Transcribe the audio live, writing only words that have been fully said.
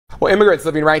Well, immigrants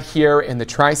living right here in the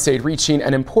tri-state reaching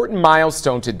an important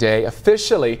milestone today,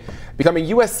 officially becoming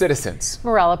U.S. citizens.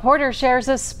 Morella Porter shares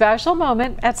a special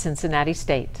moment at Cincinnati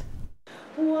State.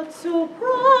 What so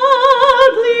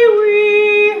proudly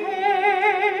we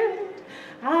hailed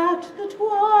at the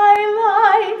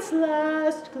twilight's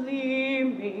last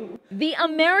gleaming. The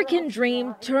American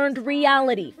dream turned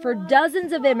reality for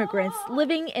dozens of immigrants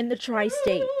living in the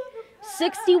tri-state.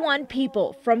 61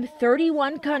 people from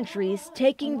 31 countries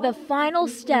taking the final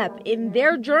step in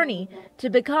their journey to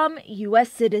become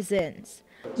U.S. citizens.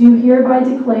 Do hereby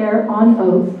declare on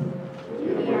oath.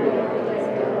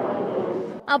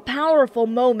 A powerful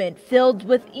moment filled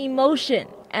with emotion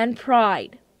and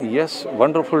pride. Yes,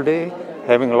 wonderful day,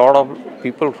 having a lot of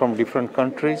people from different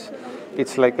countries.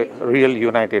 It's like a real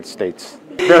United States.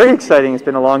 Very exciting. It's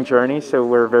been a long journey, so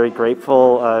we're very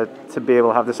grateful to be able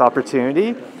to have this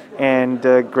opportunity and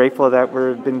grateful that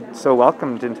we've been so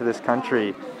welcomed into this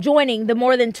country. Joining the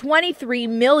more than 23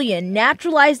 million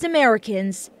naturalized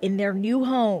Americans in their new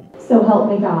home. So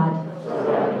help me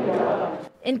God.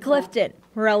 In Clifton,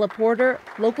 Morella Porter,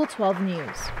 Local 12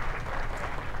 News.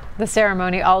 The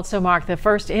ceremony also marked the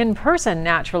first in-person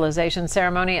naturalization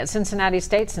ceremony at Cincinnati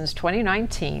State since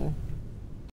 2019.